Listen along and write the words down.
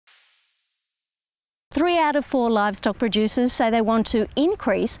3 out of 4 livestock producers say they want to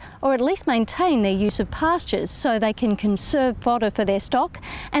increase or at least maintain their use of pastures so they can conserve fodder for their stock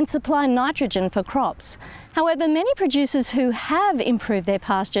and supply nitrogen for crops. However, many producers who have improved their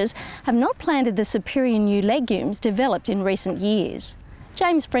pastures have not planted the superior new legumes developed in recent years.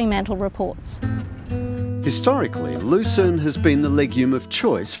 James Fremantle reports. Historically, lucerne has been the legume of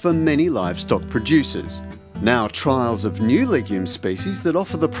choice for many livestock producers. Now trials of new legume species that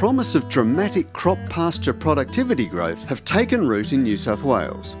offer the promise of dramatic crop pasture productivity growth have taken root in New South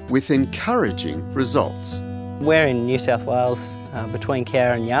Wales, with encouraging results. We're in New South Wales between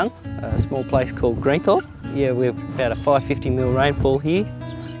Cowra and Young, a small place called Greenthorpe. Yeah, we've about a 550mm rainfall here,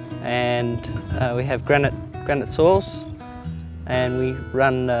 and we have granite soils, and we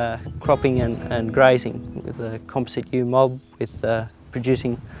run cropping and grazing with a composite U mob with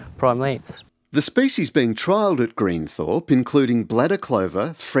producing prime lengths. The species being trialled at Greenthorpe, including bladder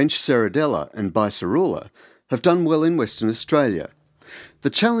clover, French ceradella and bicerula, have done well in Western Australia. The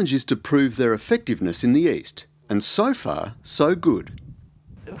challenge is to prove their effectiveness in the east, and so far, so good.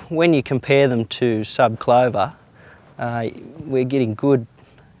 When you compare them to subclover, we're getting good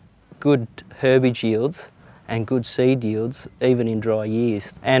herbage yields and good seed yields even in dry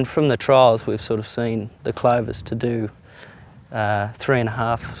years. And from the trials we've sort of seen the clovers to do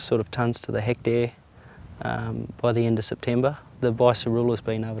 3.5 sort of tonnes to the hectare by the end of September. The bicerula's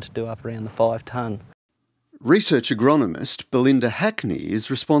been able to do up around the 5 tonne. Research agronomist Belinda Hackney is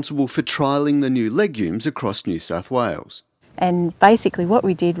responsible for trialling the new legumes across New South Wales. And basically what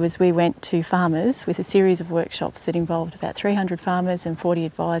we did was we went to farmers with a series of workshops that involved about 300 farmers and 40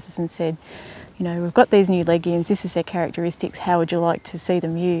 advisors and said, you know, we've got these new legumes, this is their characteristics, how would you like to see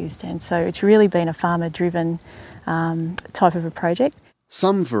them used? And so it's really been a farmer-driven type of a project.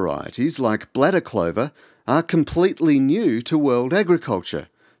 Some varieties, like bladder clover, are completely new to world agriculture,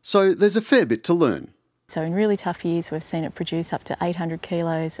 so there's a fair bit to learn. So in really tough years we've seen it produce up to 800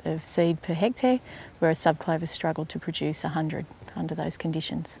 kilos of seed per hectare, whereas subclovers struggled to produce 100 under those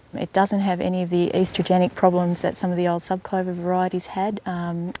conditions. It doesn't have any of the estrogenic problems that some of the old subclover varieties had,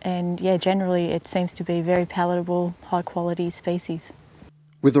 and yeah, generally it seems to be a very palatable, high quality species.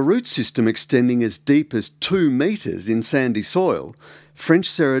 With a root system extending as deep as 2 metres in sandy soil, French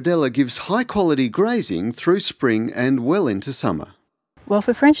ceradella gives high quality grazing through spring and well into summer. Well,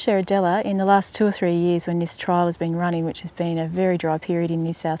 for French ceradella, in the last 2 or 3 years when this trial has been running, which has been a very dry period in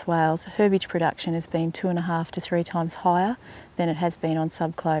New South Wales, herbage production has been 2.5 to 3 times higher than it has been on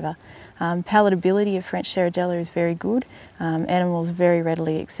subclover. Palatability of French ceradella is very good. Animals very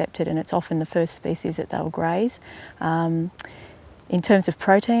readily accept it, and it's often the first species that they'll graze. In terms of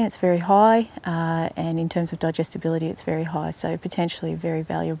protein, it's very high, and in terms of digestibility, it's very high, so potentially a very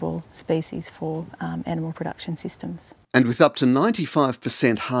valuable species for animal production systems. And with up to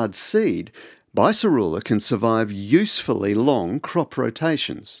 95% hard seed, bicerula can survive usefully long crop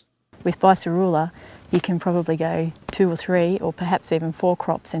rotations. With bicerula, you can probably go 2 or 3 or perhaps even 4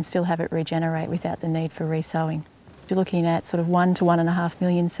 crops and still have it regenerate without the need for resowing. You're looking at sort of 1 to 1.5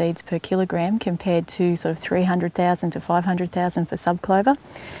 million seeds per kilogram compared to sort of 300,000 to 500,000 for subclover.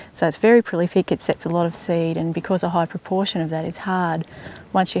 So it's very prolific, it sets a lot of seed, and because a high proportion of that is hard,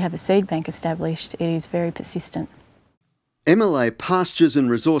 once you have a seed bank established, it is very persistent. MLA Pastures and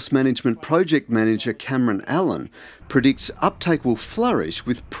Resource Management Project Manager Cameron Allen predicts uptake will flourish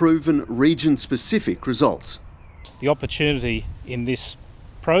with proven region-specific results. The opportunity in this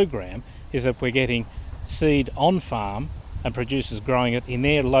program is that we're getting seed on farm and producers growing it in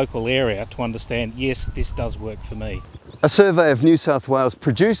their local area to understand, yes, this does work for me. A survey of New South Wales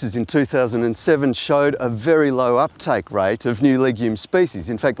producers in 2007 showed a very low uptake rate of new legume species,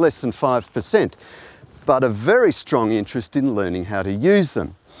 in fact less than 5%, but a very strong interest in learning how to use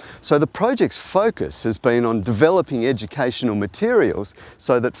them. So the project's focus has been on developing educational materials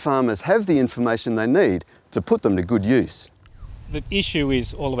so that farmers have the information they need to put them to good use. The issue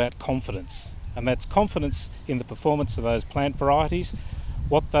is all about confidence, and that's confidence in the performance of those plant varieties,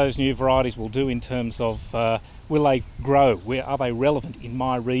 what those new varieties will do in terms of will they grow, are they relevant in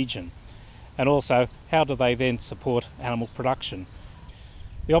my region, and also how do they then support animal production.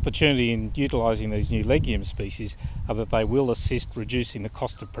 The opportunity in utilising these new legume species are that they will assist reducing the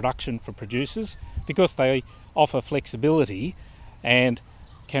cost of production for producers because they offer flexibility and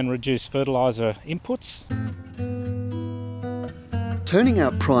can reduce fertiliser inputs. Turning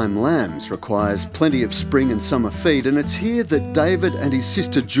out prime lambs requires plenty of spring and summer feed, and it's here that David and his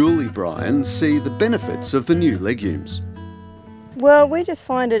sister Julie Bryan see the benefits of the new legumes. Well, we just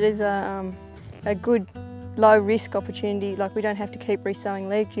find it as a good low risk opportunity, like we don't have to keep resowing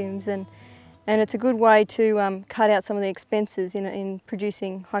legumes, and And it's a good way to cut out some of the expenses in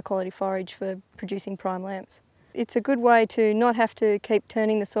producing high quality forage for producing prime lambs. It's a good way to not have to keep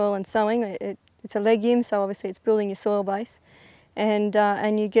turning the soil and sowing. It's a legume, so obviously it's building your soil base, and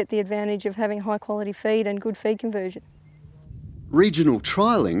you get the advantage of having high quality feed and good feed conversion. Regional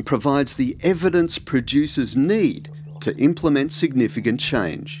trialling provides the evidence producers need to implement significant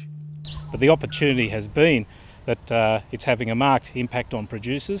change. But the opportunity has been that it's having a marked impact on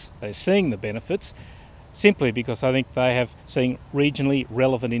producers. They're seeing the benefits simply because I think they have seen regionally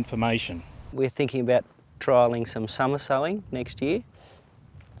relevant information. We're thinking about trialling some summer sowing next year.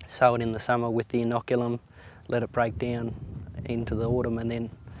 Sow it in the summer with the inoculum, let it break down into the autumn, and then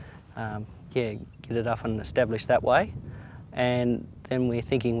get it up and established that way. And then we're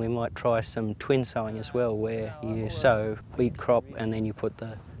thinking we might try some twin sowing as well, where you sow wheat crop and then you put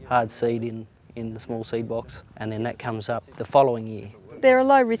the hard seed in the small seed box, and then that comes up the following year. They're a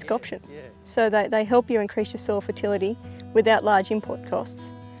low risk option, so they help you increase your soil fertility without large input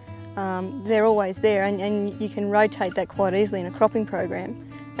costs. They're always there, and you can rotate that quite easily in a cropping program,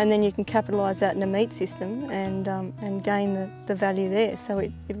 and then you can capitalise that in a meat system and gain the value there, so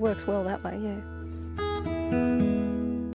it works well that way, yeah.